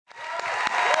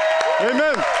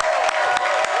Amen.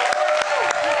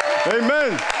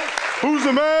 Amen. Who's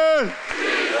the man?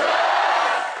 Jesus.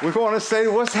 We want to say,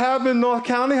 what's happening in North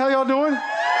County? How y'all doing?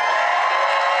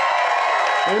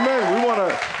 Amen. We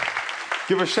want to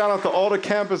give a shout out to all the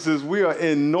campuses. We are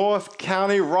in North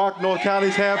County, North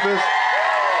County's campus.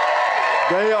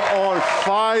 They are on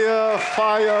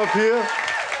fire up here.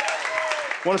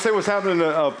 Want to say what's happening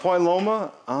in Point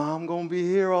Loma? I'm going to be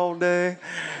here all day.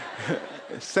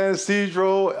 San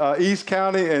Ysidro, East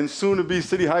County, and soon to be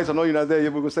City Heights. I know you're not there yet,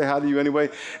 but we're going to say hi to you anyway.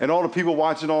 And all the people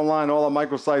watching online, all our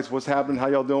microsites, what's happening, how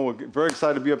y'all doing? We're very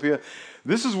excited to be up here.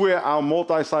 This is where our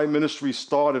multi-site ministry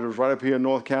started. It was right up here in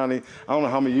North County, I don't know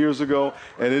how many years ago,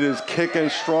 and it is kicking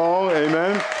strong.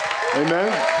 Amen.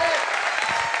 Amen.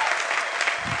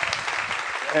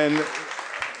 And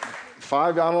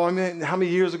I don't know how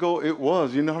many years ago it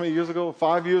was. You know how many years ago?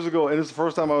 5 years ago. And it's the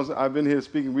first time I've been here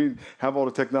speaking. We have all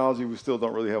the technology. We still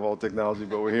don't really have all the technology,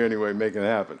 but we're here anyway making it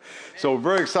happen. So we're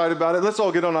very excited about it. Let's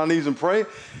all get on our knees and pray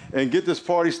and get this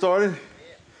party started.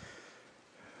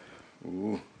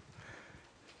 Ooh.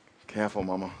 Careful,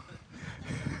 mama.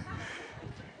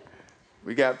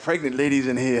 We got pregnant ladies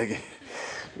in here.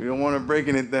 We don't want to break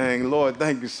anything. Lord,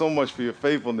 thank you so much for your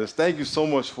faithfulness. Thank you so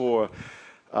much for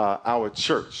our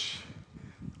church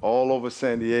all over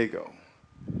San Diego,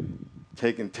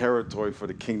 taking territory for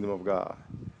the kingdom of God.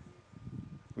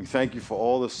 We thank you for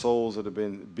all the souls that have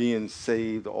been being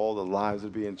saved, all the lives that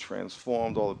are being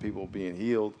transformed, all the people being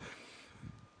healed,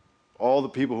 all the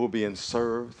people who are being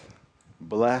served,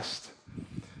 blessed.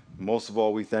 Most of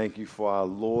all, we thank you for our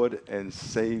Lord and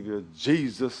Savior,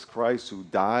 Jesus Christ, who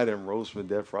died and rose from the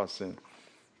dead for our sin.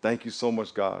 Thank you so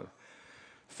much, God.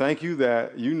 Thank you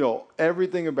that you know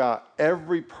everything about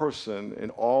every person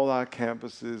in all our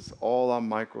campuses, all our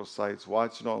microsites,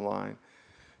 watching online.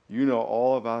 You know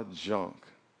all about junk,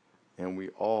 and we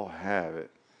all have it,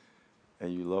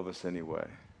 and you love us anyway.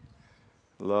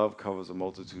 Love covers a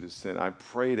multitude of sin. I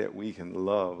pray that we can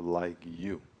love like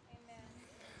you. Amen.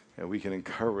 And we can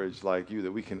encourage like you,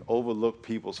 that we can overlook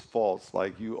people's faults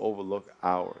like you overlook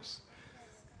ours.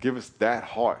 Give us that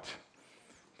heart.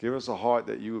 Give us a heart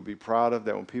that you would be proud of,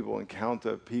 that when people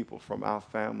encounter people from our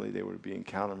family, they would be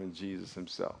encountering Jesus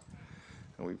himself.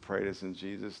 And we pray this in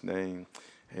Jesus' name.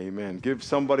 Amen. Give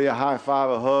somebody a high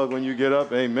five, a hug when you get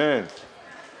up. Amen.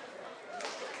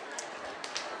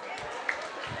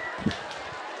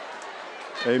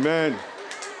 Amen.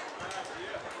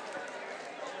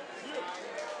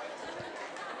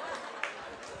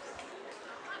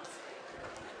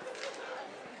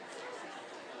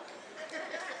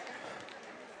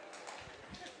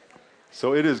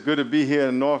 So it is good to be here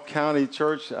in North County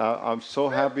Church. I'm so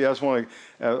happy. I just want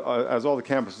to, as all the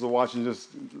campuses are watching, just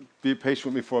be patient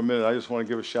with me for a minute. I just want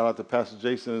to give a shout out to Pastor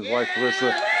Jason and his wife,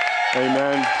 Carissa.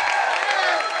 Amen.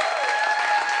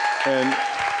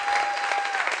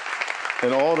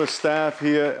 And all the staff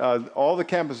here, all the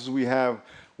campuses we have,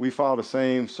 we follow the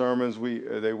same sermons.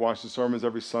 They watch the sermons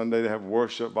every Sunday. They have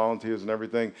worship volunteers and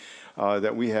everything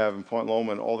that we have in Point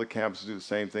Loma, and all the campuses do the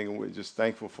same thing. And we're just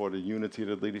thankful for the unity of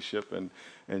the leadership and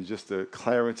just the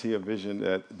clarity of vision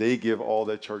that they give all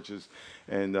their churches.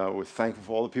 And we're thankful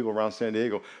for all the people around San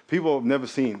Diego. People I've never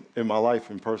seen in my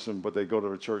life in person, but they go to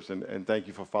the church. And thank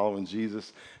you for following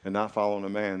Jesus and not following a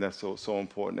man. That's so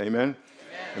important. Amen?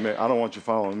 Amen. I don't want you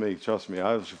following me. Trust me.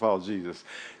 I want you to follow Jesus.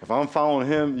 If I'm following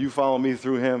him, you follow me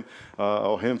through him,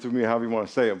 or him through me, however you want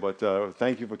to say it. But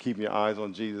thank you for keeping your eyes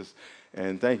on Jesus.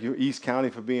 And thank you, East County,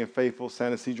 for being faithful,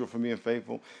 San Ysidro for being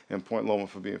faithful, and Point Loma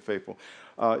for being faithful.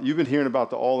 You've been hearing about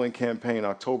the All In campaign.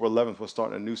 October 11th, we're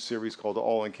starting a new series called the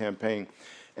All In campaign.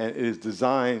 And it is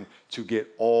designed to get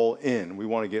all in. We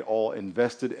want to get all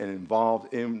invested and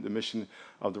involved in the mission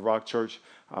of the Rock Church.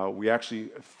 We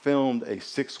actually filmed a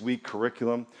 6-week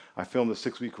curriculum. I filmed a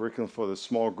 6-week curriculum for the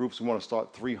small groups. We want to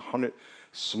start 300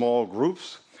 small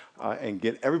groups and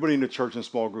get everybody in the church in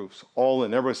small groups. All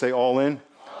in. Everybody say all in?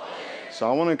 All in. So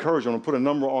I want to encourage you. I'm going to put a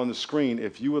number on the screen.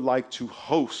 If you would like to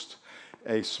host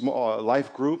a small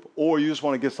life group, or you just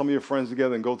want to get some of your friends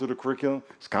together and go through the curriculum,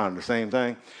 it's kind of the same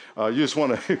thing. You just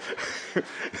want to,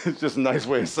 it's just a nice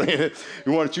way of saying it.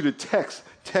 We want you to text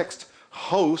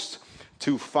host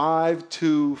to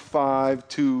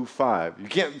 52525. You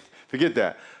can't forget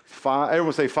that.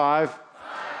 Everyone say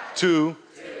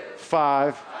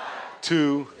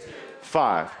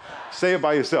 52525. Say it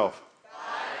by yourself.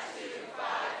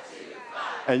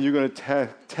 52525. And you're going to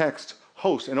text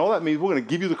host. And all that means we're going to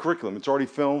give you the curriculum. It's already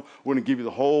filmed. We're going to give you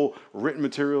the whole written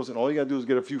materials, and all you got to do is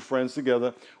get a few friends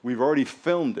together. We've already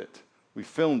filmed it. We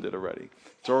filmed it already.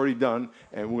 It's already done,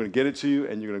 and we're going to get it to you,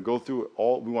 and you're going to go through it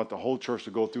all. We want the whole church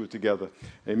to go through it together.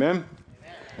 Amen? Amen.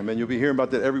 Amen. You'll be hearing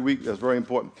about that every week. That's very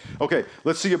important. Okay,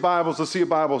 let's see your Bibles. Let's see your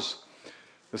Bibles.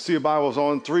 Let's see your Bibles.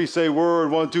 On 3, say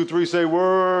word. 1, 2, 3, say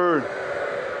word.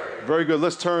 Very good.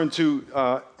 Let's turn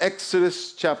to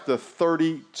Exodus chapter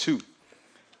 32.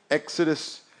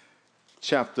 Exodus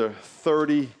chapter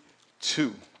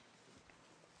 32.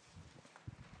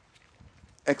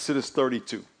 Exodus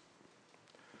 32.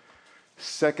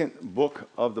 Second book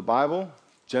of the Bible,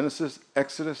 Genesis,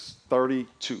 Exodus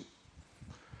 32.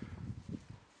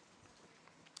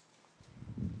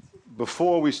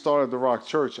 Before we started the Rock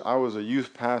Church, I was a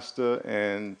youth pastor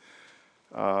and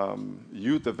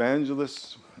youth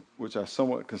evangelist, which I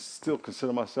somewhat still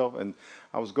consider myself. And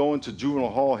I was going to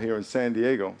juvenile hall here in San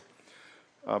Diego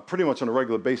pretty much on a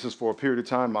regular basis for a period of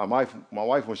time. My wife,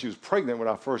 when she was pregnant with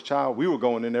our first child, we were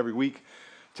going in every week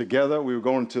together. We were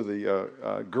going to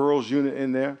the girls' unit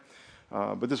in there.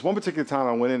 But this one particular time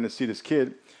I went in to see this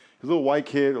kid. He's a little white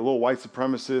kid, a little white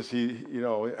supremacist. He,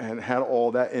 and had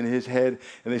all that in his head.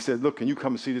 And they said, look, can you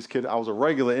come and see this kid? I was a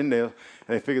regular in there. And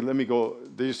they figured, let me go.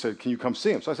 They just said, can you come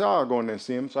see him? So I said, I'll go in there and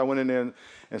see him. So I went in there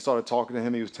and started talking to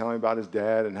him. He was telling me about his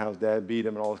dad and how his dad beat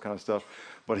him and all this kind of stuff.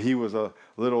 But he was a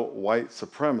little white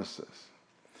supremacist.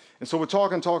 And so we're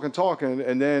talking.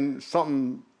 And then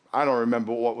something, I don't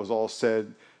remember what was all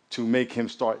said to make him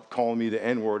start calling me the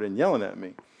N-word and yelling at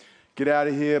me. Get out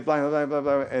of here, blah, blah, blah,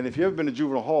 blah. And if you've ever been to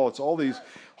juvenile hall, it's all these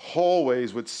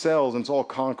hallways with cells, and it's all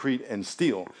concrete and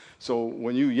steel. So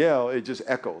when you yell, it just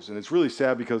echoes. And it's really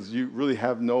sad because you really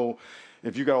have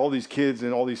if you got all these kids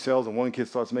in all these cells and one kid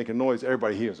starts making noise,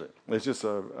 everybody hears it. It's just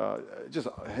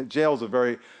jail's a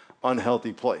very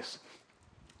unhealthy place.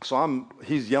 So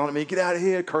he's yelling at me, get out of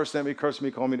here, cursing me,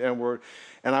 calling me the N-word.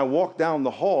 And I walk down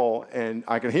the hall, and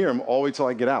I can hear him all the way till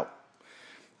I get out.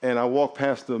 And I walked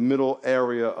past the middle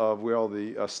area of where all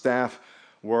the staff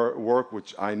work,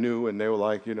 which I knew, and they were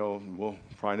like, we'll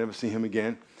probably never see him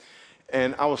again.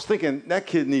 And I was thinking, that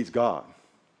kid needs God.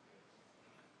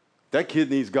 That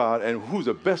kid needs God, and who's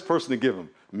the best person to give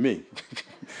him? Me.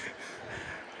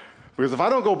 Because if I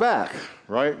don't go back,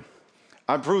 right,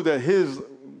 I prove that his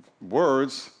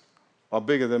words are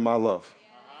bigger than my love.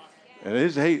 And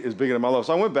his hate is bigger than my love.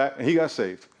 So I went back, and he got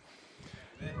saved.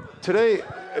 Today,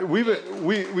 we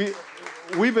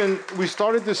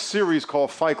started this series called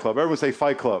Fight Club. Everyone say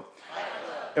Fight Club. Fight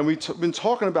Club. And we've been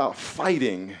talking about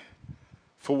fighting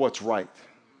for what's right.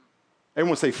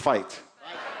 Everyone say fight. Fight.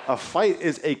 A fight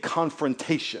is a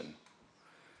confrontation.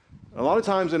 A lot of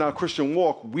times in our Christian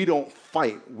walk, we don't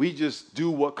fight. We just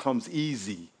do what comes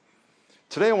easy.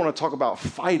 Today, I want to talk about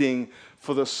fighting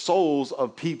for the souls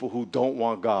of people who don't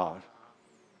want God.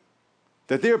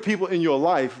 That there are people in your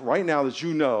life right now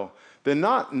that they're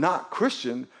not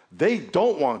Christian, they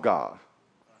don't want God.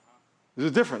 There's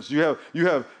a difference. You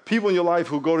have people in your life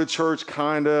who go to church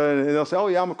kind of, and they'll say, oh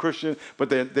yeah, I'm a Christian, but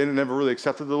they never really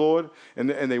accepted the Lord, and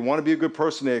they want to be a good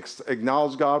person, they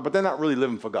acknowledge God, but they're not really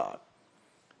living for God.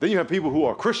 Then you have people who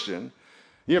are Christian,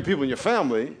 you have people in your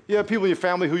family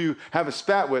who you have a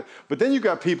spat with, but then you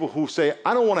got people who say,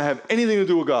 I don't want to have anything to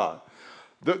do with God.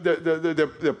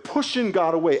 They're pushing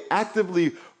God away,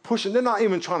 actively pushing. They're not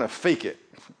even trying to fake it.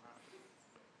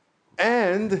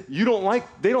 And they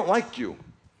don't like you.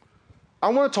 I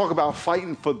want to talk about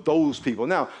fighting for those people.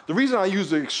 Now, the reason I use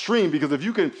the extreme, because if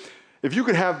you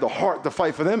could have the heart to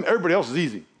fight for them, everybody else is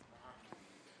easy.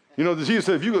 Jesus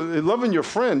said, if you loving your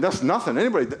friend, that's nothing.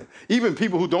 Even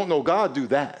people who don't know God do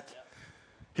that.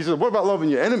 He said, what about loving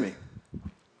your enemy?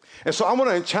 And so I want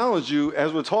to challenge you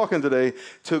as we're talking today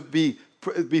to be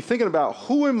thinking about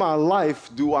who in my life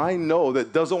do I know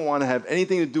that doesn't want to have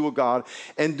anything to do with God,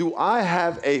 and do I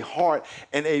have a heart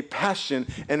and a passion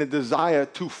and a desire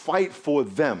to fight for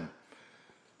them?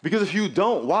 Because if you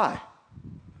don't, why?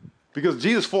 Because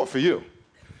Jesus fought for you.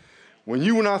 When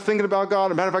you were not thinking about God,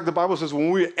 as a matter of fact, the Bible says when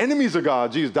we were enemies of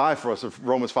God, Jesus died for us,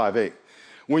 Romans 5:8.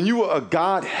 When you were a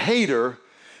God hater,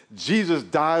 Jesus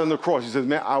died on the cross. He says,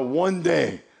 man, one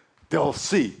day they'll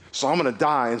see, so I'm going to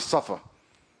die and suffer.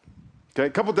 Okay, a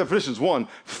couple of definitions. One,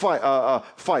 fight.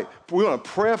 We want to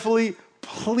prayerfully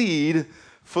plead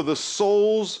for the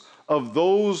souls of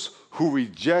those who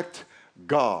reject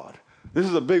God. This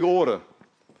is a big order.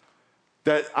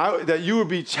 That you would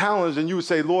be challenged and you would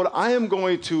say, Lord, I am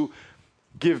going to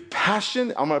give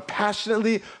passion. I'm going to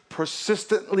passionately,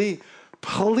 persistently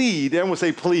plead. Everyone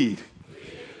say plead.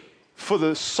 For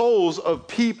the souls of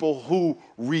people who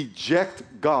reject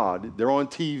God. They're on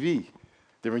TV.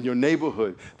 They're in your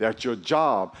neighborhood. They're at your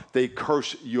job. They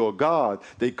curse your God.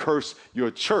 They curse your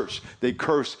church. They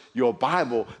curse your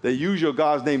Bible. They use your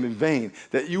God's name in vain.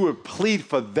 That you would plead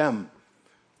for them.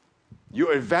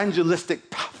 Your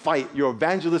evangelistic fight, your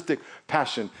evangelistic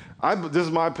passion. This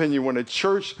is my opinion. When a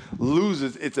church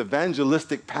loses its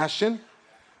evangelistic passion,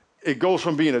 it goes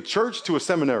from being a church to a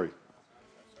seminary.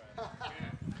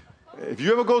 If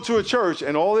you ever go to a church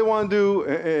and all they want to do,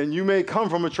 and you may come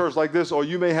from a church like this, or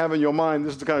you may have in your mind,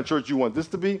 this is the kind of church you want this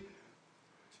to be,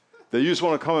 that you just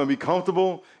want to come and be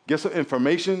comfortable, get some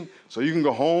information so you can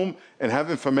go home and have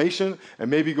information and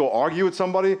maybe go argue with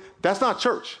somebody, that's not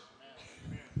church.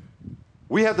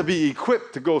 We have to be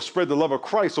equipped to go spread the love of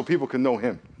Christ so people can know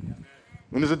him.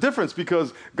 And there's a difference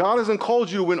because God hasn't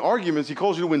called you to win arguments, he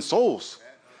calls you to win souls.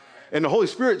 And the Holy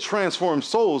Spirit transforms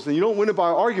souls, and you don't win it by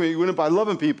argument, you win it by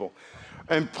loving people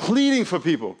and pleading for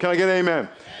people. Can I get an amen?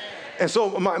 And so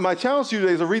my challenge to you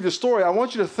today is to read the story. I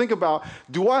want you to think about,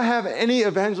 do I have any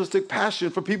evangelistic passion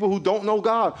for people who don't know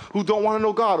God, who don't want to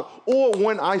know God? Or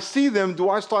when I see them, do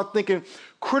I start thinking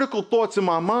critical thoughts in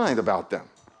my mind about them?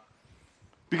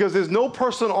 Because there's no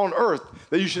person on earth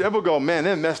that you should ever go, man,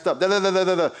 they're messed up.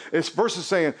 It's versus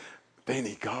saying, they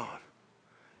need God.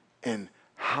 And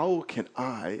how can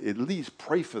I at least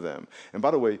pray for them? And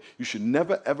by the way, you should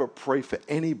never, ever pray for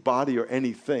anybody or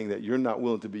anything that you're not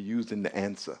willing to be used in the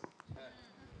answer.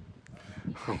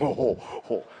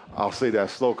 I'll say that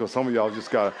slow because some of y'all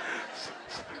just got to,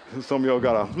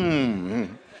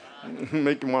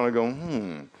 make you want to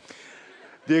go,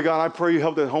 Dear God, I pray you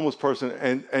help that homeless person.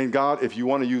 And God, if you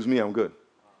want to use me, I'm good.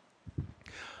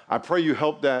 I pray you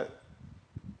help that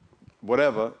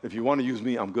whatever. If you want to use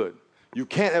me, I'm good. You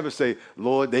can't ever say,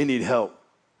 Lord, they need help.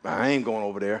 I ain't going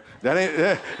over there.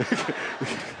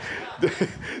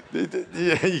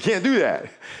 You can't do that.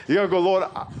 You got to go, Lord,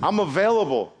 I'm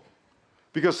available.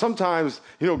 Because sometimes,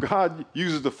 God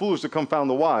uses the foolish to confound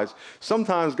the wise.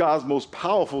 Sometimes God's most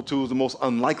powerful tool is the most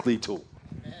unlikely tool.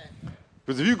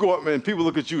 Because if you go up and people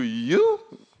look at you, you're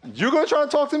going to try to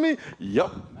talk to me?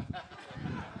 Yep.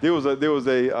 There was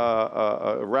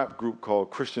a rap group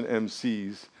called Christian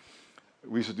MCs.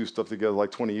 We used to do stuff together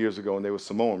like 20 years ago, and they were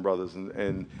Samoan brothers,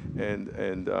 and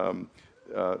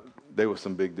they were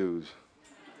some big dudes.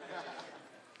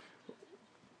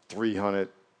 300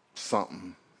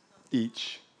 something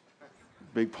each,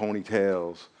 big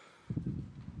ponytails,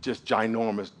 just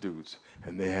ginormous dudes,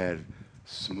 and they had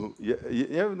smooth. You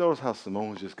ever notice how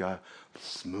Samoans just got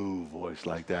smooth voice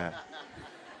like that?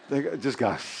 They just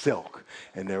got silk,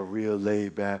 and they're real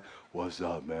laid back. What's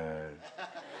up, man?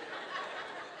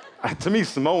 To me,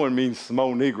 Samoan means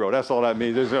Samoan Negro. That's all that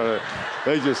means.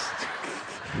 They just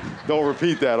don't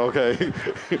repeat that, okay?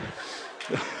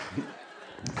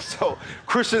 So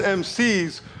Christian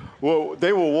MCs,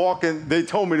 they were walking. They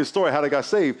told me the story how they got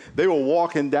saved. They were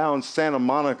walking down Santa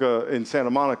Monica, and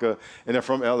they're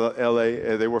from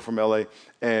L.A. They were from L.A.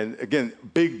 And again,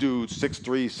 big dudes,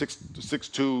 6'3",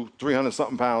 6'2",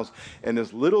 300-something pounds. And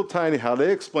this little tiny, how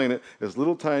they explain it, this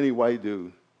little tiny white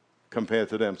dude, compared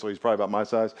to them, so he's probably about my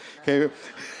size, came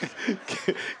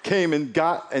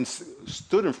and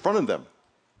stood in front of them.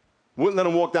 Wouldn't let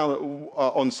them walk down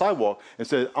on the sidewalk and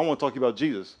said, I want to talk to you about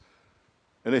Jesus.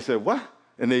 And they said, what?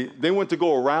 And they went to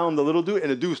go around the little dude,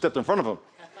 and the dude stepped in front of him.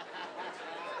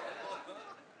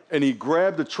 And he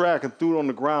grabbed the track and threw it on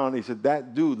the ground. And he said,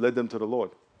 that dude led them to the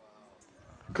Lord.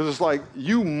 Because it's like,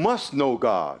 you must know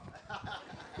God.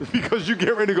 Because you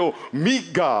get ready to go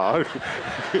meet God.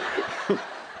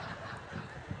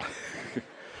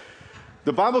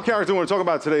 The Bible character we want to talk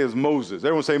about today is Moses.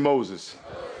 Everyone say Moses.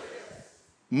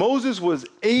 Moses was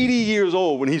 80 years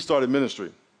old when he started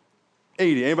ministry.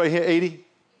 80. Anybody here 80?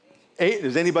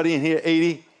 Is anybody in here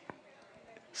 80?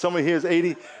 Somebody here is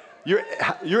 80?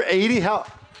 You're 80? How?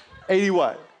 80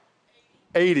 what?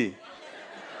 80.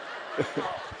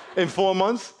 In 4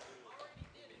 months?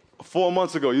 4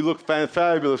 months ago. You look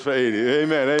fabulous for 80.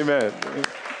 Amen, amen.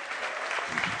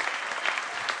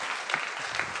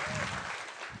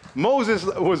 Moses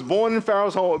was born in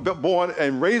Pharaoh's home, born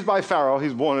and raised by Pharaoh.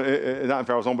 He's born not in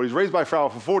Pharaoh's home, but he's raised by Pharaoh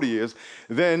for 40 years.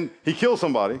 Then he killed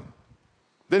somebody.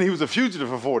 Then he was a fugitive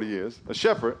for 40 years, a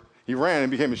shepherd. He ran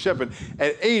and became a shepherd.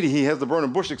 At 80, he has the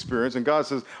burning bush experience, and God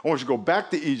says, I want you to go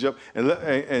back to Egypt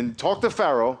and talk to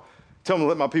Pharaoh, tell him to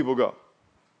let my people go.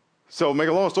 So make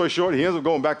a long story short, he ends up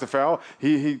going back to Pharaoh.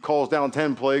 He calls down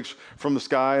 10 plagues from the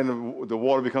sky, and the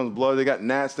water becomes blood. They got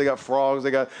gnats, they got frogs,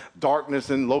 they got darkness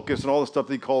and locusts and all the stuff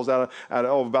that he calls out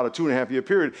of about a 2.5-year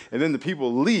period. And then the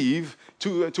people leave,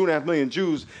 2.5 million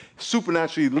Jews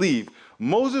supernaturally leave.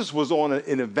 Moses was on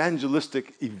an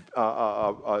evangelistic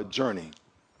journey.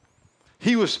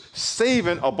 He was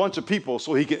saving a bunch of people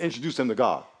so he could introduce them to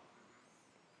God.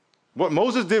 What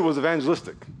Moses did was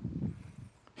evangelistic.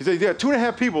 He said, there are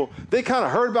 2.5 people, they kind of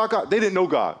heard about God. They didn't know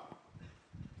God.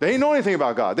 They didn't know anything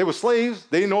about God. They were slaves.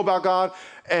 They didn't know about God.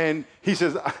 And he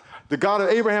says, The God of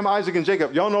Abraham, Isaac, and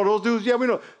Jacob. Y'all know those dudes? Yeah, we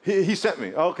know. He sent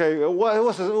me. Okay,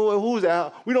 what's this? Who's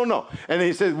that? We don't know. And then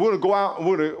he said, we're going to go out and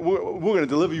we're going to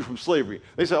deliver you from slavery.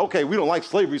 They said, okay, we don't like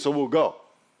slavery, so we'll go.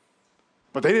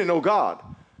 But they didn't know God.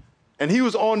 And he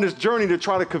was on this journey to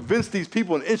try to convince these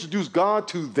people and introduce God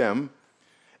to them.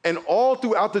 And all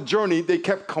throughout the journey, they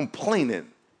kept complaining.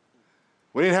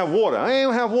 We didn't have water. I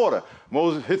didn't have water.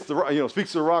 Moses hits the rock,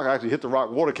 speaks to the rock. Actually hit the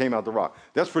rock. Water came out the rock.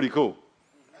 That's pretty cool.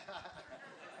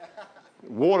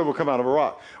 Water will come out of a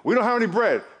rock. We don't have any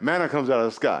bread. Manna comes out of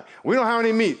the sky. We don't have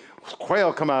any meat.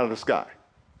 Quail come out of the sky.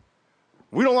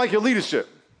 We don't like your leadership.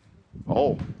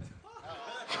 Oh.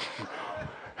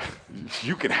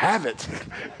 You can have it.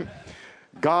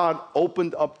 God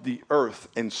opened up the earth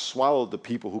and swallowed the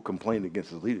people who complained against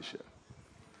his leadership.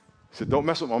 He said, don't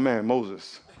mess with my man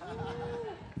Moses.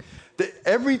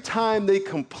 Every time they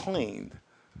complained,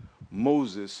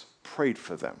 Moses prayed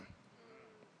for them.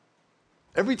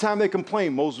 Every time they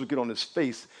complained, Moses would get on his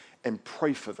face and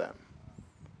pray for them.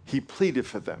 He pleaded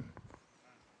for them.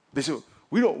 They said,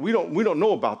 we don't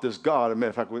know about this God. As a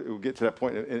matter of fact, we'll get to that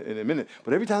point in a minute.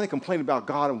 But every time they complained about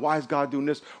God and why is God doing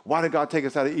this? Why did God take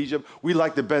us out of Egypt? We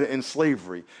liked it better in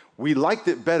slavery. We liked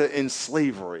it better in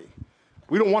slavery.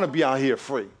 We don't want to be out here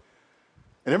free.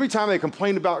 And every time they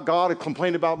complained about God, or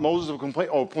complained about Moses, or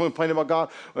complained about God,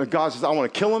 and God says, I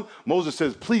want to kill him, Moses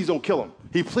says, please don't kill him.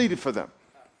 He pleaded for them.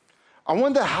 I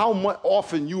wonder how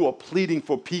often you are pleading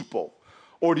for people.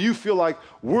 Or do you feel like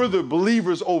we're the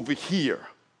believers over here?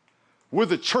 We're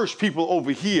the church people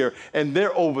over here, and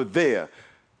they're over there.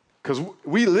 Because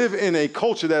we live in a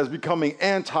culture that is becoming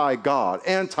anti-God,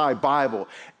 anti-Bible,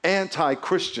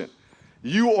 anti-Christian.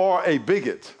 You are a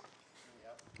bigot.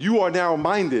 You are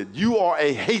narrow-minded. You are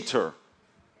a hater.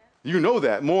 You know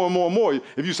that more and more and more.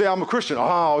 If you say, I'm a Christian,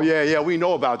 oh, yeah, we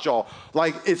know about y'all.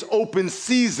 Like it's open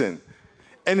season.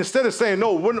 And instead of saying,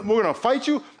 no, we're going to fight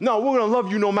you, no, we're going to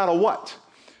love you no matter what.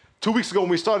 2 weeks ago when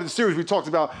we started the series, we talked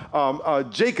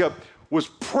about Jacob was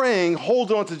praying,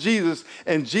 holding on to Jesus,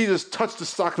 and Jesus touched the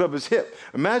socket of his hip.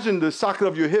 Imagine the socket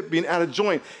of your hip being out of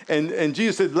joint, and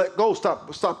Jesus said, let go,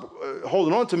 stop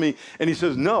holding on to me. And he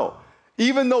says, no.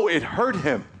 Even though it hurt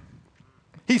him,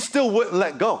 he still wouldn't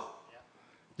let go.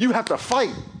 You have to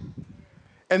fight.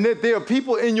 And that there are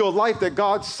people in your life that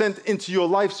God sent into your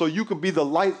life so you can be the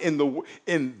light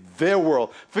in their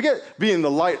world. Forget being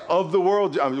the light of the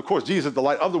world. I mean, of course, Jesus is the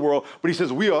light of the world, but he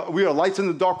says we are lights in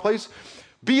the dark place.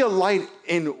 Be a light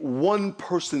in one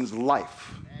person's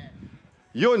life.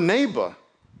 Your neighbor,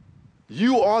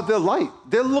 you are their light.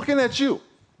 They're looking at you.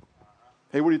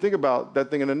 Hey, what do you think about that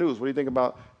thing in the news? What do you think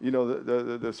about,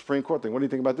 the Supreme Court thing? What do you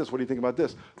think about this? What do you think about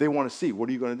this? They want to see. What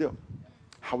are you going to do?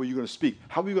 How are you going to speak?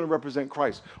 How are you going to represent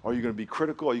Christ? Are you going to be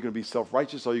critical? Are you going to be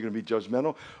self-righteous? Are you going to be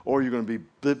judgmental? Or are you going to be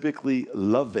biblically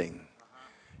loving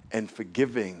and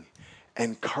forgiving,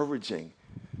 encouraging?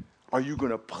 Are you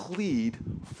going to plead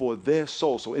for their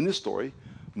soul? So in this story,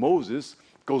 Moses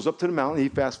goes up to the mountain. He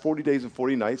fasts 40 days and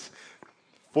 40 nights.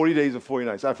 40 days and 40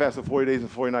 nights. I fasted 40 days and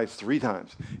 40 nights 3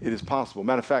 times. It is possible.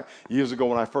 Matter of fact, years ago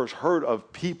when I first heard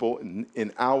of people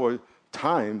in our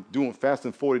time doing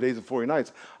fasting 40 days and 40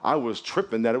 nights, I was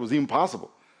tripping that it was even possible.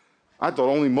 I thought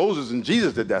only Moses and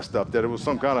Jesus did that stuff, that it was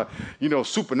some kind of,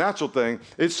 supernatural thing.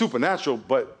 It's supernatural,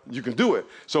 but you can do it.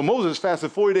 So Moses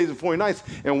fasted 40 days and 40 nights,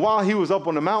 and while he was up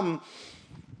on the mountain,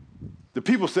 the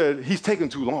people said, he's taking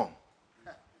too long.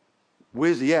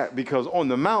 Where's he at? Because on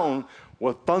the mountain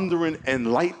were thundering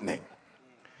and lightning.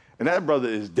 And that brother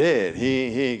is dead.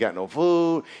 He ain't got no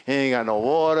food. He ain't got no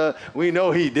water. We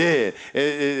know he dead.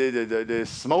 There's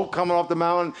smoke coming off the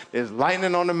mountain. There's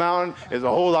lightning on the mountain. There's a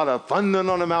whole lot of thunder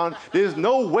on the mountain. There's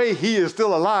no way he is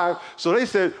still alive. So they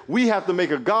said, we have to make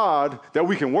a God that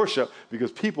we can worship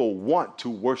because people want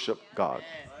to worship God.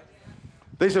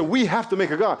 They said, we have to make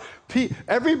a God.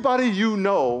 Everybody you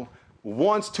know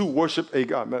wants to worship a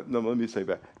God. No, let me say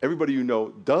that. Everybody you know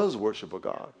does worship a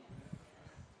God.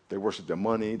 They worship their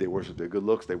money, they worship their good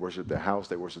looks, they worship their house,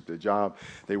 they worship their job,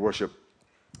 they worship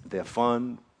their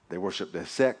fun, they worship their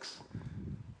sex,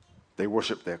 they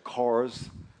worship their cars,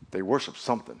 they worship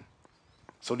something.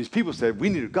 So these people said, we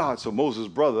need a God. So Moses'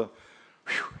 brother,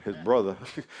 his brother,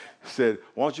 said,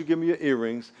 why don't you give me your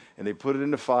earrings? And they put it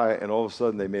in the fire, and all of a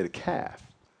sudden they made a calf.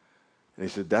 And he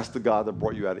said, that's the God that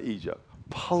brought you out of Egypt.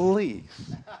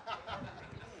 Please.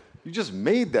 You just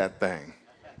made that thing.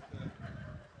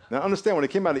 Now, understand, when they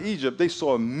came out of Egypt, they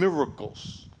saw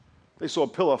miracles. They saw a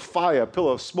pillar of fire, a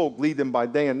pillar of smoke lead them by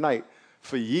day and night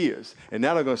for years. And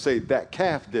now they're going to say, that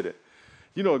calf did it.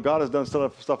 God has done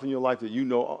stuff in your life that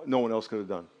no one else could have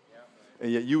done.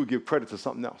 And yet you would give credit to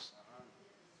something else.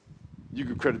 You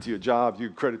give credit to your job. You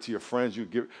give credit to your friends. You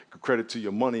give credit to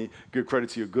your money. Give credit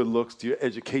to your good looks, to your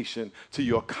education, to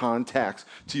your contacts,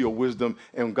 to your wisdom.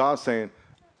 And God's saying,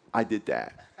 I did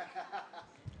that.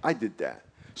 I did that.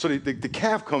 So the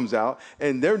calf comes out,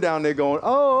 and they're down there going,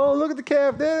 oh, look at the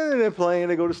calf. They're playing.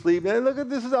 They go to sleep. And look at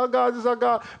this is our God. This is our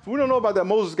God. We don't know about that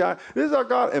Moses guy. This is our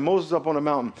God. And Moses is up on the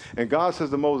mountain. And God says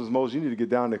to Moses, Moses, you need to get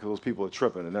down there because those people are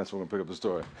tripping. And that's where we're going to pick up the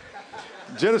story.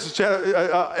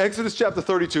 Exodus chapter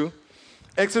 32.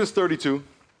 Exodus 32.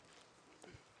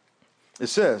 It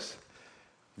says,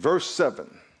 verse 7.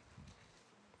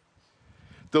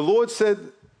 The Lord said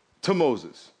to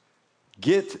Moses,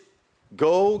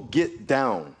 go get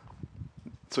down.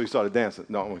 So he started dancing.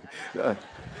 No.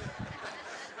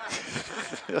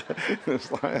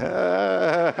 It's like,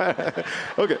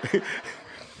 okay.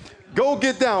 Go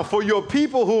get down, for your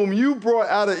people whom you brought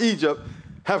out of Egypt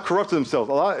have corrupted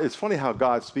themselves. It's funny how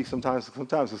God speaks sometimes.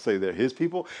 Sometimes he'll say they're his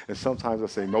people, and sometimes he'll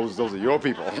say, Moses, those are your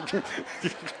people.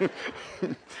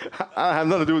 I have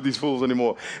nothing to do with these fools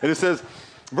anymore. And it says,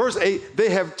 verse 8, they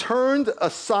have turned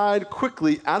aside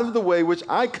quickly out of the way which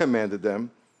I commanded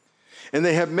them, and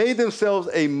they have made themselves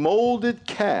a molded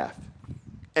calf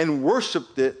and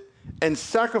worshiped it and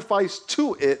sacrificed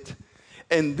to it.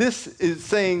 And this is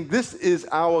saying, this is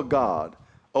our God,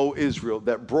 O Israel,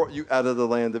 that brought you out of the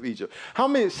land of Egypt. How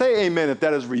many say amen if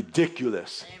that is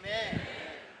ridiculous? Amen.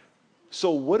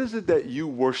 So what is it that you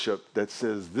worship that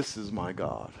says, this is my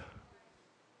God?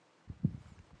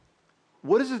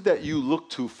 What is it that you look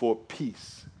to for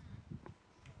peace,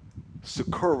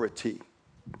 security,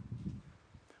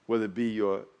 whether it be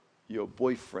your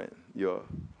boyfriend, your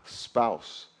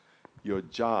spouse, your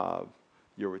job,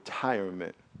 your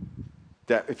retirement,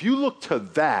 that if you look to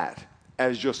that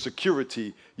as your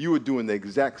security, you are doing the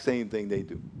exact same thing they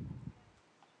do.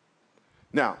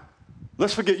 Now,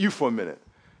 let's forget you for a minute.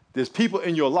 There's people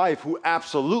in your life who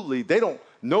absolutely, they don't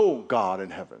know God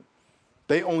in heaven.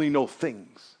 They only know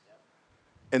things.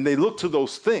 And they look to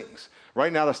those things.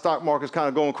 Right now, the stock market's kind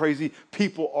of going crazy.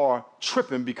 People are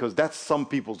tripping because that's some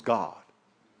people's God.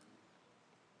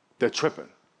 They're tripping.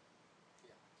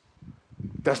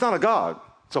 That's not a God.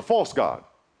 It's a false God.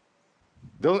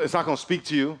 It's not going to speak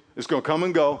to you. It's going to come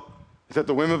and go. It's at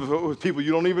the whim of people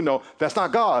you don't even know. That's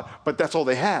not God, but that's all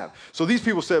they have. So these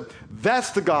people said,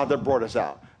 that's the God that brought us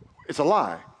out. It's a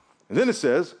lie. And then it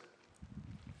says,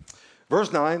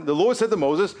 verse 9, the Lord said to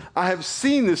Moses, I have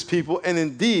seen this people, and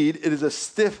indeed it is a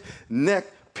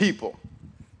stiff-necked people.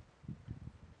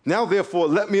 Now, therefore,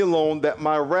 let me alone, that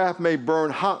my wrath may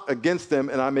burn hot against them,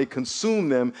 and I may consume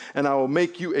them, and I will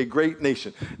make you a great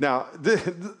nation. Now,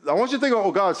 I want you to think about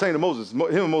what God is saying to Moses. Him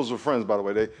and Moses were friends, by the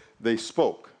way. They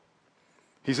spoke.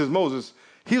 He says, Moses,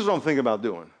 here's what I'm thinking about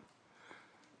doing.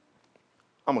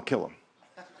 I'm going to kill him.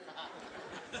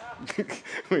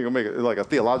 We're going to make it like a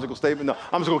theological statement? No,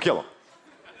 I'm just going to kill him.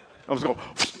 I'm just going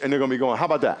to, and they're going to be going, how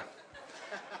about that?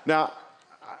 Now,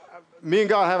 me and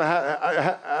God haven't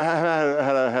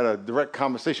had a direct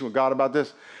conversation with God about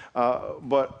this,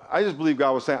 but I just believe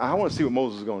God was saying, I want to see what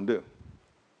Moses is going to do.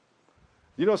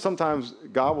 You know, sometimes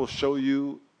God will show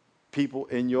you people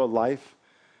in your life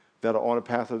that are on a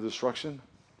path of destruction.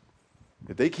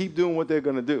 If they keep doing what they're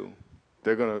going to do,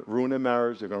 they're going to ruin their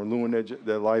marriage, they're going to ruin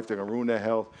their life, they're going to ruin their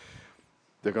health,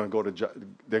 they're going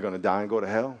to die and go to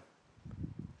hell.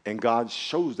 And God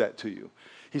shows that to you.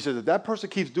 He says, if that person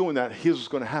keeps doing that, here's what's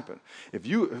going to happen.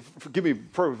 Give me a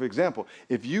perfect example.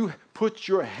 If you put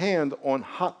your hand on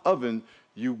hot oven,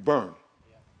 you burn.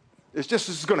 It's just,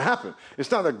 this is going to happen.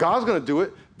 It's not that God's going to do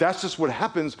it. That's just what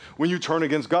happens when you turn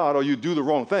against God or you do the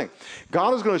wrong thing.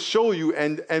 God is going to show you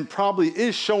and probably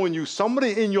is showing you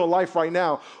somebody in your life right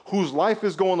now whose life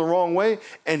is going the wrong way,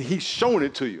 and he's showing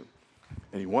it to you.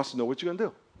 And he wants to know what you're going to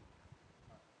do.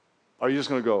 Are you just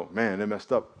going to go, man, they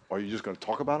messed up? Or are you just going to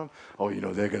talk about them? Oh, you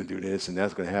know, they're going to do this, and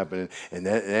that's going to happen, and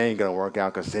that ain't going to work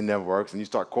out because sin never works. And you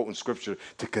start quoting scripture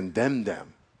to condemn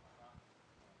them.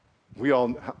 We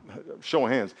all, show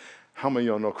of hands, how many of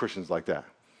y'all know Christians like that?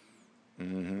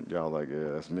 Mm-hmm. Y'all like,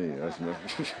 yeah, that's me. That's me.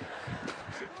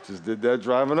 Just did that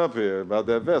driving up here about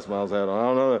that vest Miles had on. I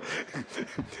don't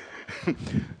know.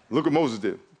 Look what Moses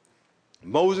did.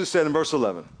 Moses said in verse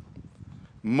 11,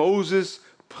 Moses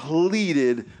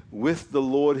pleaded with the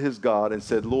Lord his God and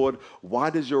said, Lord, why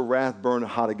does your wrath burn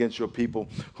hot against your people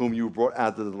whom you brought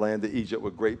out of the land of Egypt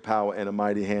with great power and a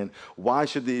mighty hand? Why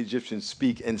should the Egyptians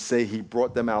speak and say he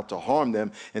brought them out to harm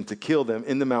them and to kill them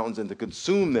in the mountains and to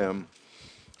consume them?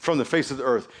 from the face of the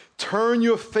earth. Turn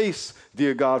your face,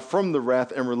 dear God, from the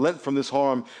wrath and relent from this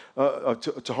harm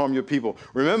to harm your people.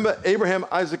 Remember Abraham,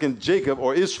 Isaac, and Jacob,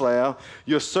 or Israel,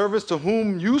 your servants to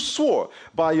whom you swore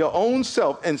by your own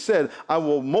self and said, I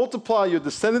will multiply your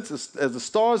descendants as the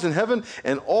stars in heaven,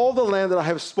 and all the land that I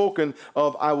have spoken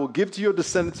of I will give to your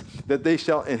descendants, that they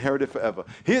shall inherit it forever.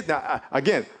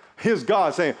 Here's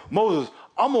God saying, Moses,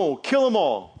 I'm going to kill them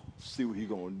all. See what he's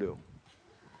going to do.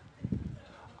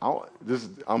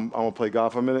 I'm going to play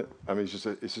God for a minute. I mean, it's just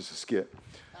a skit.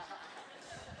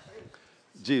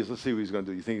 Jesus, let's see what he's going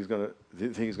to do. You think he's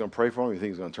going to pray for him? Or you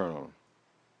think he's going to turn on him?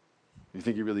 You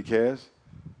think he really cares?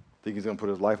 Think he's going to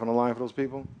put his life on the line for those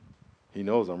people? He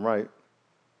knows I'm right.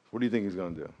 What do you think he's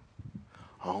going to do?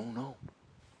 I don't know.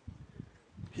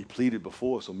 He pleaded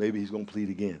before, so maybe he's going to plead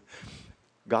again.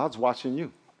 God's watching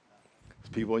you.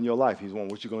 There's people in your life. He's wondering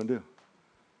what you're going to do.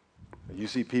 You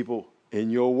see people in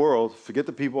your world, forget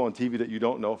the people on TV that you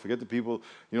don't know, forget the people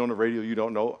on the radio you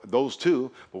don't know, those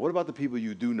too, but what about the people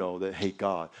you do know that hate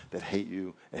God, that hate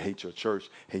you, and hate your church,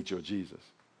 hate your Jesus?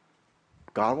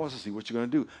 God wants to see what you're going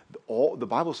to do. The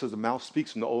Bible says the mouth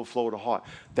speaks from the overflow of the heart.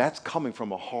 That's coming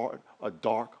from a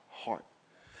dark heart.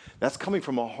 That's coming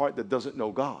from a heart that doesn't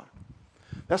know God.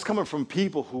 That's coming from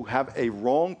people who have a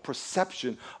wrong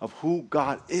perception of who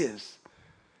God is.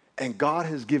 And God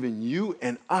has given you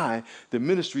and I the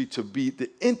ministry to be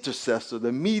the intercessor,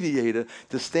 the mediator,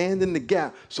 to stand in the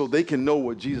gap so they can know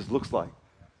what Jesus looks like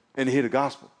and to hear the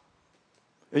gospel.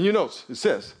 In your notes, it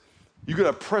says, you got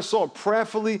to press on,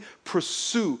 prayerfully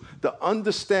pursue the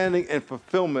understanding and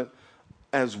fulfillment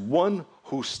as one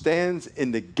who stands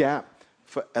in the gap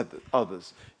for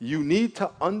others. You need to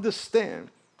understand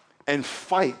and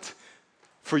fight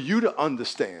for you to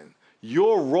understand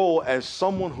your role as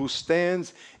someone who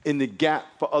stands in the gap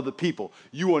for other people.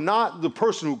 You are not the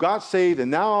person who got saved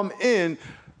and now I'm in,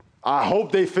 I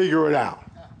hope they figure it out.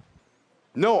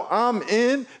 No, I'm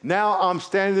in, now I'm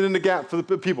standing in the gap for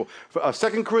the people.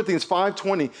 2 Corinthians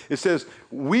 5:20, it says,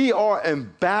 we are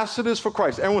ambassadors for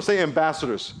Christ. Everyone say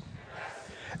ambassadors.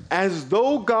 As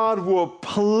though God were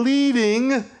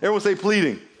pleading, everyone say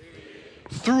pleading,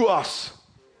 through us.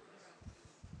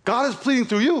 God is pleading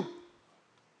through you.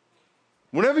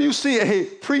 Whenever you see a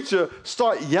preacher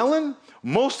start yelling,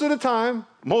 most of the time,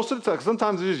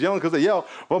 sometimes they're just yelling because they yell,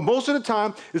 but most of the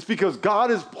time it's because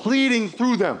God is pleading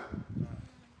through them.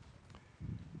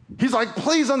 He's like,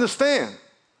 please understand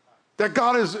that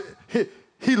God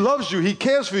he loves you, he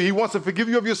cares for you, he wants to forgive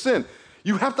you of your sin.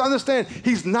 You have to understand,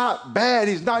 he's not bad,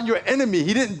 he's not your enemy,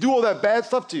 he didn't do all that bad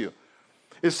stuff to you.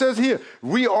 It says here,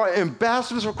 we are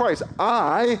ambassadors for Christ.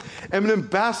 I am an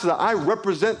ambassador, I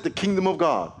represent the kingdom of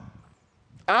God.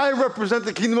 I represent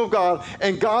the kingdom of God,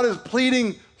 and God is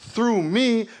pleading through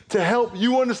me to help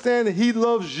you understand that he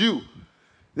loves you.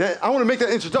 Now, I want to make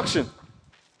that introduction.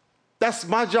 That's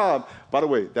my job. By the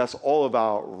way, that's all of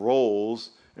our roles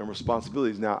and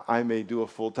responsibilities. Now, I may do it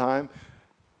full time,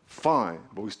 fine,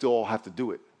 but we still all have to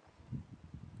do it.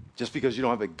 Just because you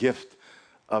don't have a gift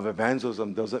of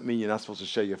evangelism doesn't mean you're not supposed to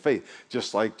share your faith.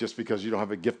 Just because you don't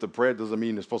have a gift of prayer doesn't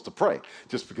mean you're supposed to pray.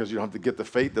 Just because you don't have the gift of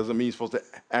faith doesn't mean you're supposed to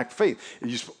act faith.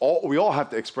 We all have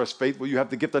to express faith, whether you have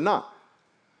the gift or not.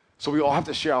 So we all have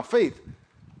to share our faith.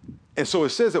 And so it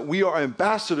says that we are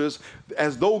ambassadors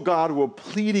as though God were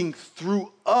pleading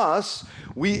through us.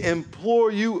 We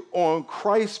implore you on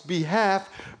Christ's behalf,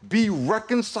 be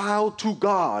reconciled to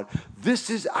God. This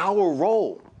is our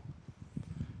role.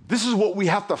 This is what we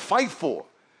have to fight for.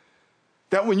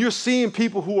 That when you're seeing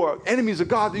people who are enemies of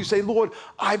God, that you say, Lord,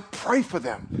 I pray for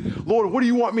them. Lord, what do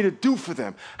you want me to do for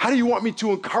them? How do you want me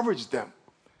to encourage them?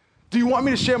 Do you want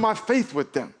me to share my faith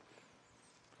with them?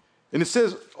 And it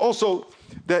says also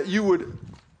that you would,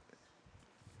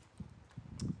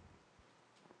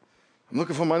 I'm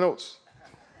looking for my notes,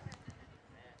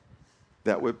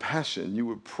 that with passion you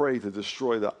would pray to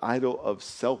destroy the idol of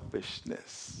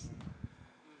selfishness.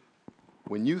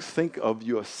 When you think of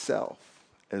yourself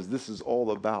as this is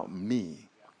all about me,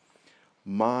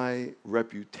 my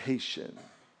reputation,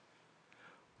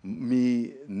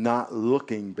 me not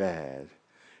looking bad,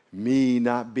 me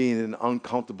not being in an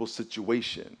uncomfortable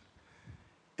situation,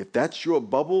 if that's your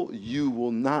bubble, you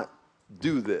will not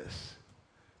do this.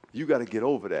 You got to get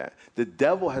over that. The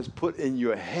devil has put in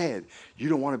your head, you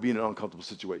don't want to be in an uncomfortable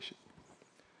situation.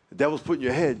 The devil's put in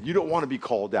your head, you don't want to be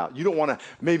called out. You don't want to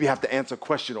maybe have to answer a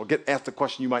question or get asked a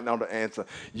question you might not answer.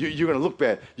 You're going to look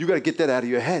bad. You got to get that out of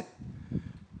your head.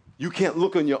 You can't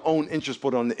look on your own interest,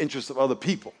 but on the interest of other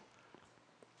people.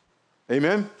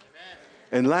 Amen? Amen.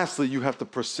 And lastly, you have to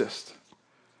persist.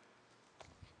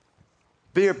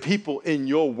 There are people in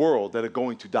your world that are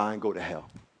going to die and go to hell.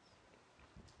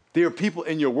 There are people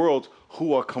in your world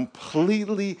who are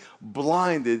completely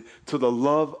blinded to the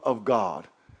love of God.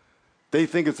 They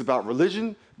think it's about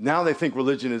religion. Now they think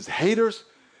religion is haters.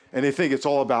 And they think it's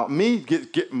all about me.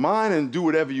 Get mine and do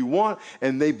whatever you want.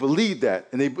 And they believe that.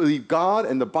 And they believe God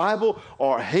and the Bible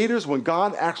are haters when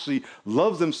God actually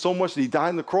loves them so much that he died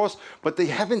on the cross. But they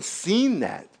haven't seen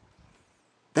that.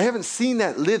 They haven't seen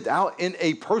that lived out in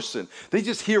a person. They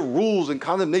just hear rules and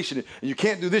condemnation. And you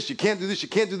can't do this, you can't do this, you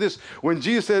can't do this. When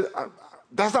Jesus said,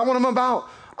 that's not what I'm about.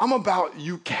 I'm about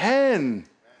you can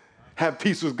have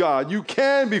peace with God. You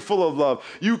can be full of love.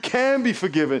 You can be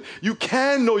forgiven. You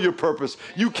can know your purpose.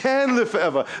 You can live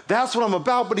forever. That's what I'm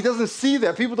about, but he doesn't see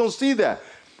that. People don't see that.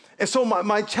 And so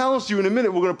my challenge to you in a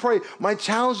minute, we're going to pray. My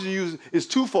challenge to you is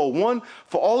twofold. One,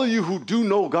 for all of you who do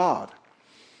know God,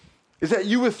 is that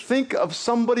you would think of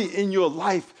somebody in your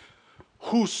life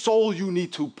whose soul you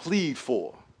need to plead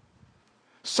for.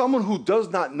 Someone who does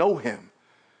not know him.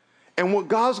 And what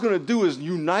God's going to do is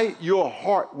unite your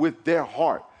heart with their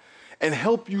heart and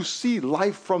help you see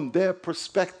life from their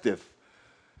perspective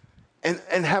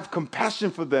and have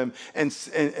compassion for them and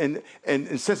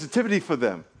sensitivity for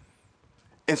them.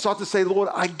 And start to say, Lord,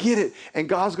 I get it. And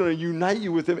God's going to unite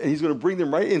you with them and he's going to bring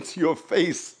them right into your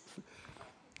face.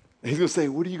 He's going to say,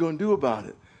 what are you going to do about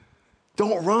it?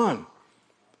 Don't run.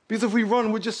 Because if we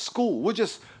run, we're just school. We're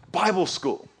just Bible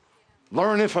school.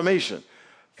 Learn information.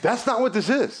 That's not what this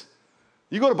is.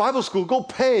 You go to Bible school, go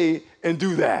pay and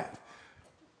do that.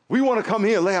 We want to come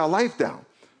here and lay our life down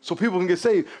so people can get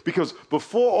saved. Because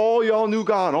before all y'all knew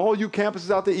God, all you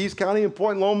campuses out there, East County and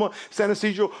Point Loma, San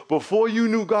Ysidro, before you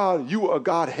knew God, you were a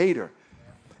God hater.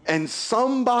 And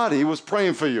somebody was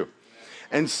praying for you.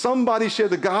 And somebody shared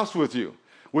the gospel with you.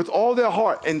 With all their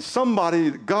heart, and somebody,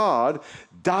 God,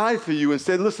 died for you and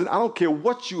said, listen, I don't care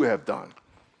what you have done.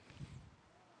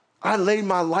 I laid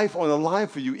my life on the line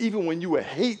for you, even when you were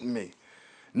hating me.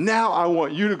 Now I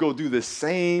want you to go do the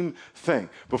same thing.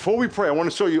 Before we pray, I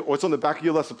want to show you what's on the back of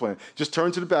your lesson plan. Just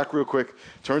turn to the back real quick.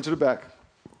 Turn to the back.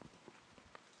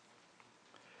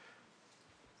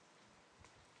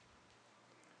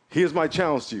 Here's my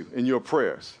challenge to you in your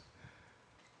prayers.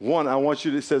 One, I want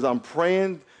you to, it says, I'm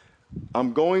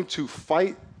going to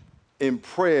fight in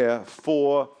prayer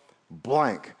for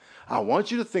blank. I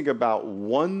want you to think about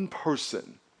one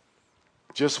person,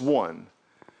 just one,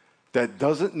 that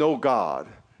doesn't know God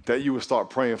that you would start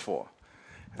praying for.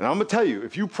 And I'm going to tell you,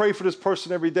 if you pray for this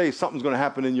person every day, something's going to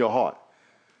happen in your heart.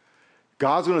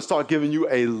 God's going to start giving you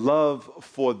a love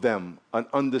for them, an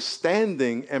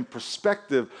understanding and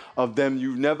perspective of them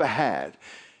you've never had.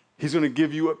 He's going to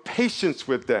give you a patience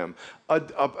with them,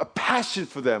 a passion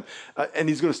for them, and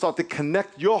he's going to start to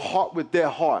connect your heart with their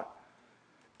heart.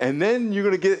 And then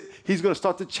he's going to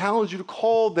start to challenge you to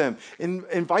call them,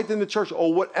 invite them to church,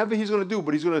 or whatever he's going to do,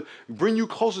 but he's going to bring you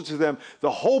closer to them. The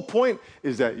whole point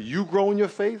is that you grow in your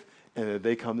faith and that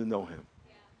they come to know him.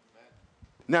 Yeah.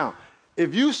 Now,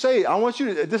 if you say, I want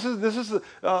you to, this is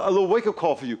a little wake-up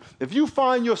call for you. If you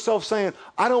find yourself saying,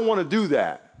 I don't want to do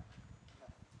that,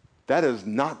 that is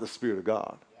not the Spirit of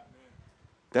God.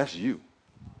 That's you.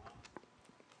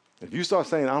 If you start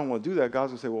saying, I don't want to do that,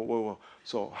 God's going to say, well,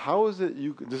 so how is it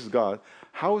this is God,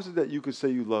 how is it that you could say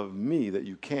you love me that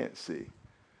you can't see,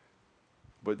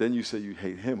 but then you say you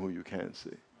hate him who you can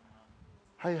see?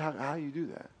 How do you do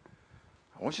that?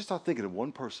 I want you to start thinking of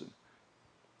one person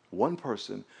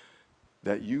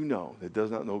that you know that does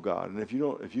not know God. And if you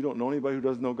don't know anybody who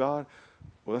doesn't know God,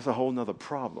 well, that's a whole nother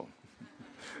problem.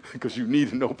 Because you need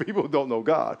to know people who don't know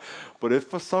God. But if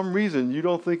for some reason you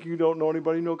don't think you don't know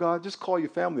anybody who know God, just call your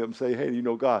family up and say, hey, do you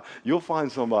know God? You'll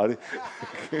find somebody.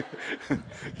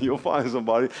 You'll find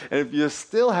somebody. And if you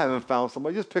still haven't found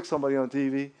somebody, just pick somebody on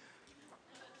TV.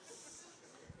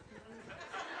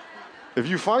 If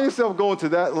you find yourself going to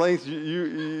that length,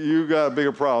 you got a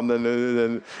bigger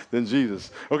problem than Jesus.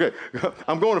 Okay,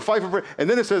 I'm going to fight for prayer. And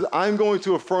then it says, I'm going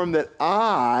to affirm that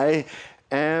I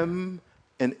am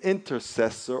an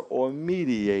intercessor or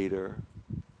mediator.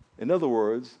 In other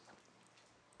words,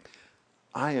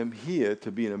 I am here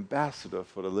to be an ambassador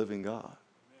for the living God.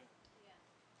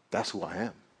 That's who I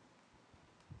am.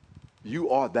 You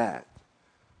are that.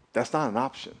 That's not an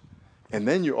option. And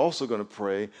then you're also going to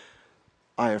pray,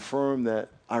 I affirm that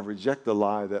I reject the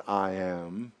lie that I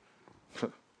am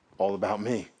all about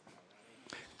me.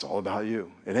 It's all about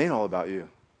you. It ain't all about you.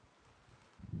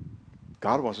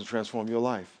 God wants to transform your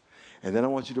life. And then I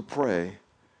want you to pray,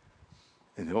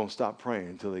 and don't stop praying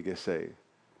until they get saved.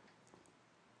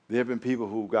 There have been people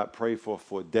who got prayed for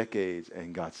decades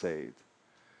and got saved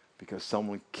because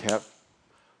someone kept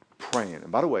praying.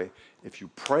 And by the way, if you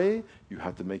pray, you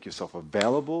have to make yourself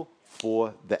available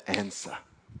for the answer.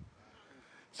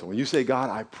 So when you say, God,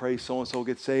 I pray so-and-so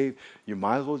gets saved, you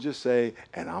might as well just say,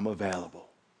 and I'm available.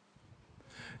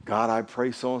 God, I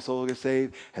pray so-and-so gets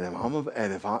saved, and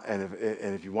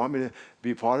if you want me to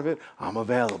be a part of it, I'm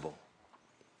available.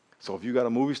 So if you got a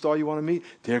movie star you want to meet,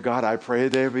 dear God, I pray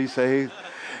they be saved,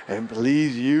 and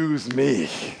please use me.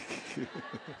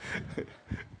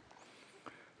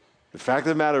 The fact of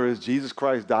the matter is, Jesus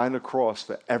Christ died on the cross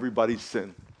for everybody's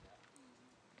sin.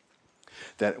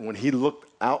 That when he looked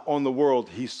out on the world,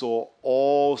 he saw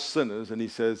all sinners, and he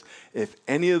says, if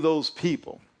any of those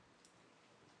people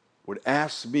would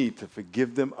ask me to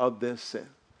forgive them of their sin,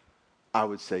 I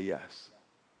would say yes.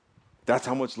 That's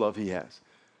how much love he has.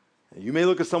 And you may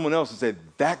look at someone else and say,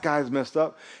 that guy's messed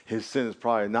up. His sin is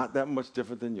probably not that much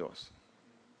different than yours.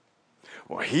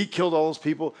 Well, he killed all those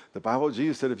people. The Bible,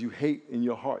 Jesus said, if you hate in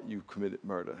your heart, you committed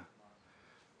murder.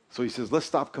 So he says, let's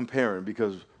stop comparing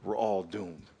because we're all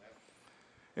doomed.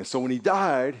 And so when he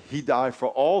died for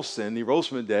all sin. He rose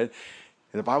from the dead.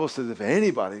 And the Bible says if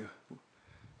anybody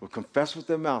will confess with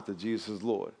their mouth that Jesus is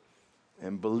Lord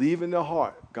and believe in their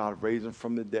heart God raised him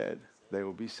from the dead, they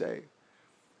will be saved.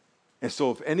 And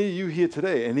so if any of you here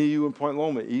today, any of you in Point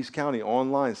Loma, East County,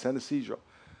 online, San Ysidro,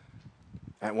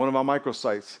 at one of our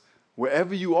microsites,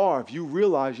 wherever you are, if you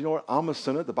realize, you know what, I'm a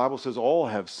sinner. The Bible says all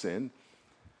have sinned.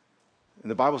 And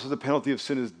the Bible says the penalty of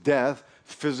sin is death,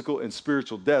 physical and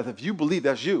spiritual death. If you believe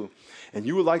that's you, and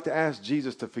you would like to ask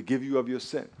Jesus to forgive you of your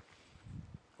sin,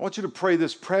 I want you to pray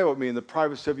this prayer with me in the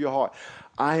privacy of your heart.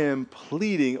 I am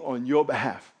pleading on your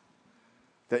behalf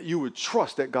that you would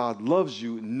trust that God loves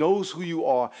you, knows who you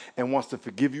are, and wants to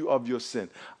forgive you of your sin.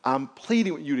 I'm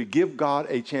pleading with you to give God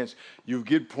a chance. You've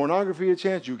given pornography a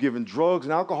chance. You've given drugs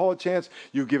and alcohol a chance.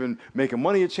 You've given making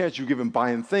money a chance. You've given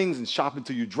buying things and shopping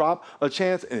till you drop a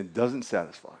chance, and it doesn't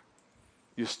satisfy.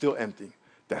 You're still empty.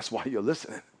 That's why you're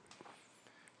listening.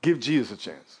 Give Jesus a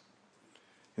chance.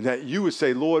 And that you would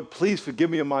say, Lord, please forgive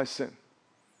me of my sin.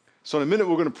 So in a minute,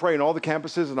 we're going to pray in all the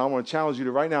campuses, and I want to challenge you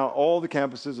to right now, all the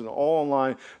campuses and all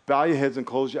online, bow your heads and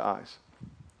close your eyes.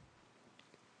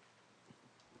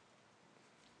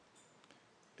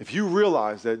 If you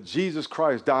realize that Jesus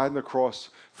Christ died on the cross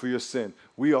for your sin,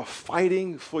 we are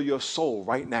fighting for your soul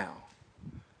right now.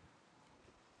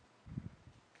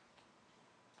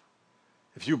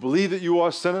 If you believe that you are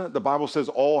a sinner, the Bible says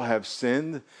all have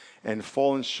sinned and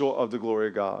fallen short of the glory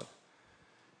of God.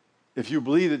 If you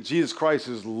believe that Jesus Christ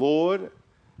is Lord,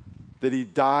 that he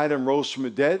died and rose from the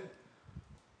dead,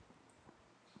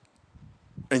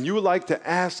 and you would like to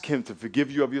ask him to forgive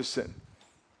you of your sin,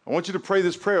 I want you to pray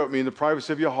this prayer with me in the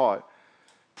privacy of your heart.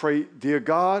 Pray, dear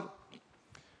God,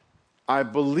 I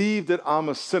believe that I'm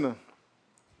a sinner,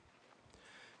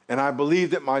 and I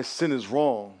believe that my sin is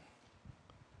wrong,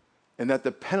 and that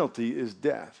the penalty is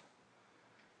death.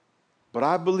 But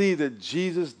I believe that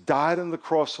Jesus died on the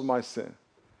cross for my sin,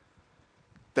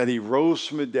 that he rose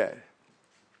from the dead,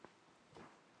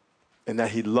 and that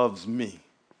he loves me.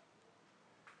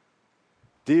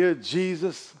 Dear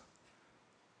Jesus,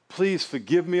 please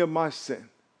forgive me of my sin.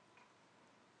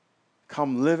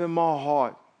 Come live in my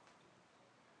heart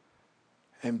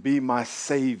and be my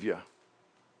Savior.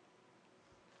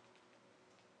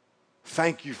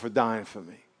 Thank you for dying for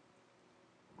me.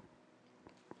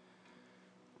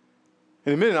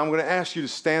 In a minute, I'm going to ask you to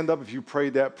stand up if you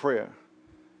prayed that prayer.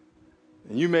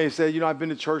 And you may say, I've been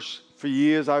to church for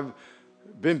years, I've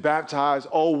been baptized,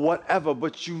 or whatever,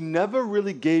 but you never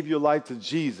really gave your life to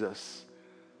Jesus.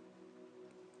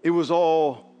 It was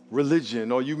all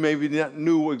religion, or you maybe not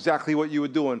knew exactly what you were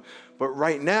doing. But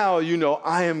right now,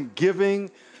 I am giving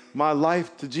my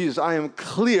life to Jesus. I am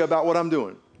clear about what I'm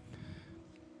doing.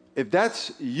 If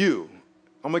that's you,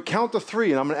 I'm going to count to 3,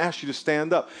 and I'm going to ask you to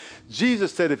stand up.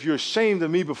 Jesus said, if you're ashamed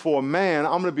of me before man,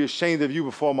 I'm going to be ashamed of you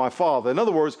before my Father. In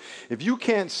other words, if you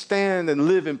can't stand and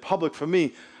live in public for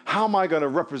me, how am I going to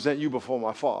represent you before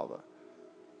my Father?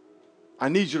 I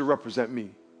need you to represent me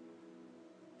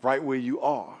right where you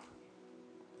are.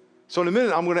 So in a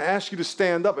minute, I'm going to ask you to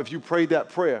stand up if you prayed that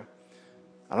prayer.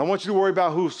 I don't want you to worry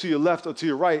about who's to your left or to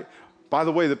your right. By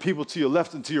the way, the people to your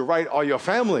left and to your right are your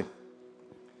family.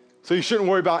 So you shouldn't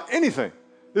worry about anything.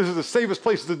 This is the safest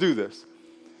place to do this.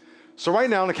 So right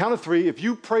now, on the count of 3, if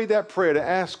you prayed that prayer to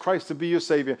ask Christ to be your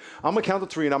Savior, I'm going to count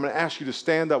to 3, and I'm going to ask you to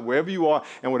stand up wherever you are,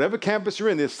 and whatever campus you're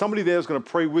in, there's somebody there who's going to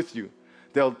pray with you.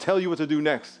 They'll tell you what to do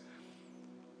next.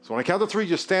 So when I count to 3,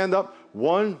 just stand up.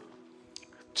 1,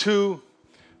 2,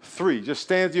 3. Just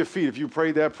stand to your feet if you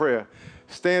prayed that prayer.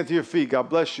 Stand to your feet. God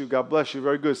bless you. God bless you.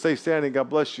 Very good. Stay standing. God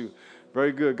bless you.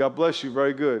 Very good. God bless you.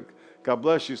 Very good. God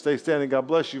bless you. Stay standing. God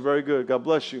bless you. Very good. God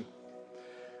bless you.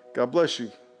 God bless you.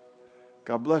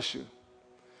 God bless you.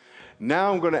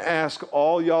 Now I'm going to ask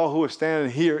all y'all who are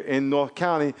standing here in North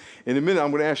County, in a minute,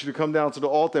 I'm going to ask you to come down to the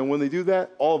altar. And when they do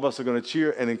that, all of us are going to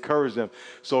cheer and encourage them.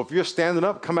 So if you're standing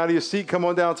up, come out of your seat, come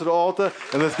on down to the altar,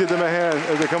 and let's give them a hand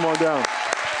as they come on down.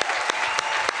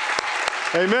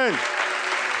 Amen.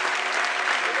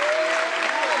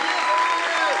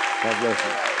 God bless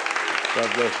you. God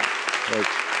bless you.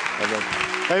 God bless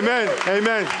you. Amen.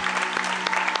 Amen.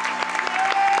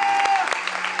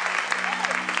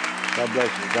 God bless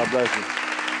you. God bless you.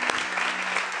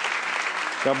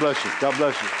 God bless you. God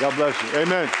bless you. God bless you.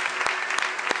 Amen.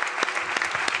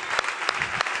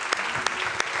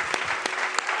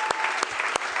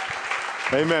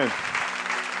 Amen.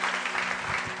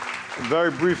 Very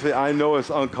briefly, I know it's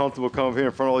uncomfortable coming here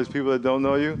in front of all these people that don't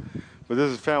know you, but this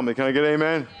is family. Can I get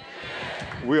amen?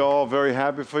 We are all very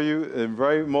happy for you. And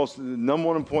the number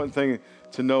one important thing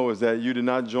to know is that you did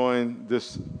not join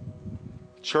this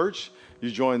church. You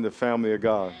joined the family of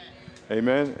God.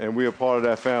 Amen. And we are part of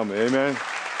that family. Amen.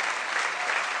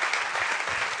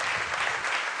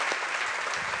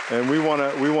 And we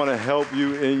want to help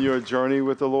you in your journey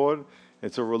with the Lord.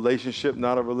 It's a relationship,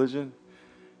 not a religion.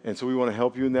 And so we want to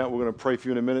help you in that. We're going to pray for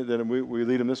you in a minute. Then we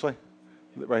lead them this way,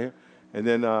 right here. And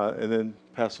then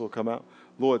Pastor will come out.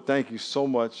 Lord, thank you so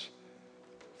much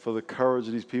for the courage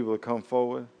of these people to come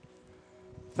forward.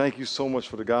 Thank you so much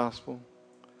for the gospel.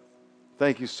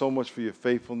 Thank you so much for your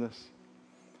faithfulness.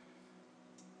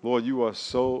 Lord, you are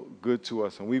so good to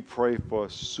us, and we pray for a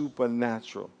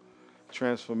supernatural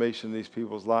transformation in these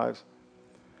people's lives.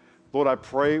 Lord, I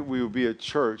pray we will be a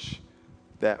church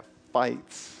that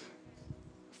fights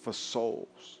for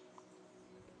souls,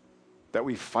 that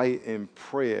we fight in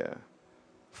prayer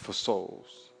for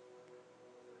souls.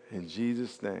 In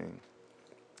Jesus' name,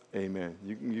 amen.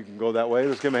 You can go that way.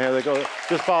 Let's give them a hand. Let's go.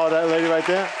 Just follow that lady right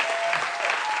there.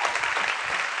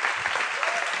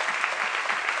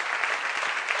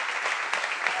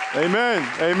 Amen.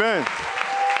 Amen.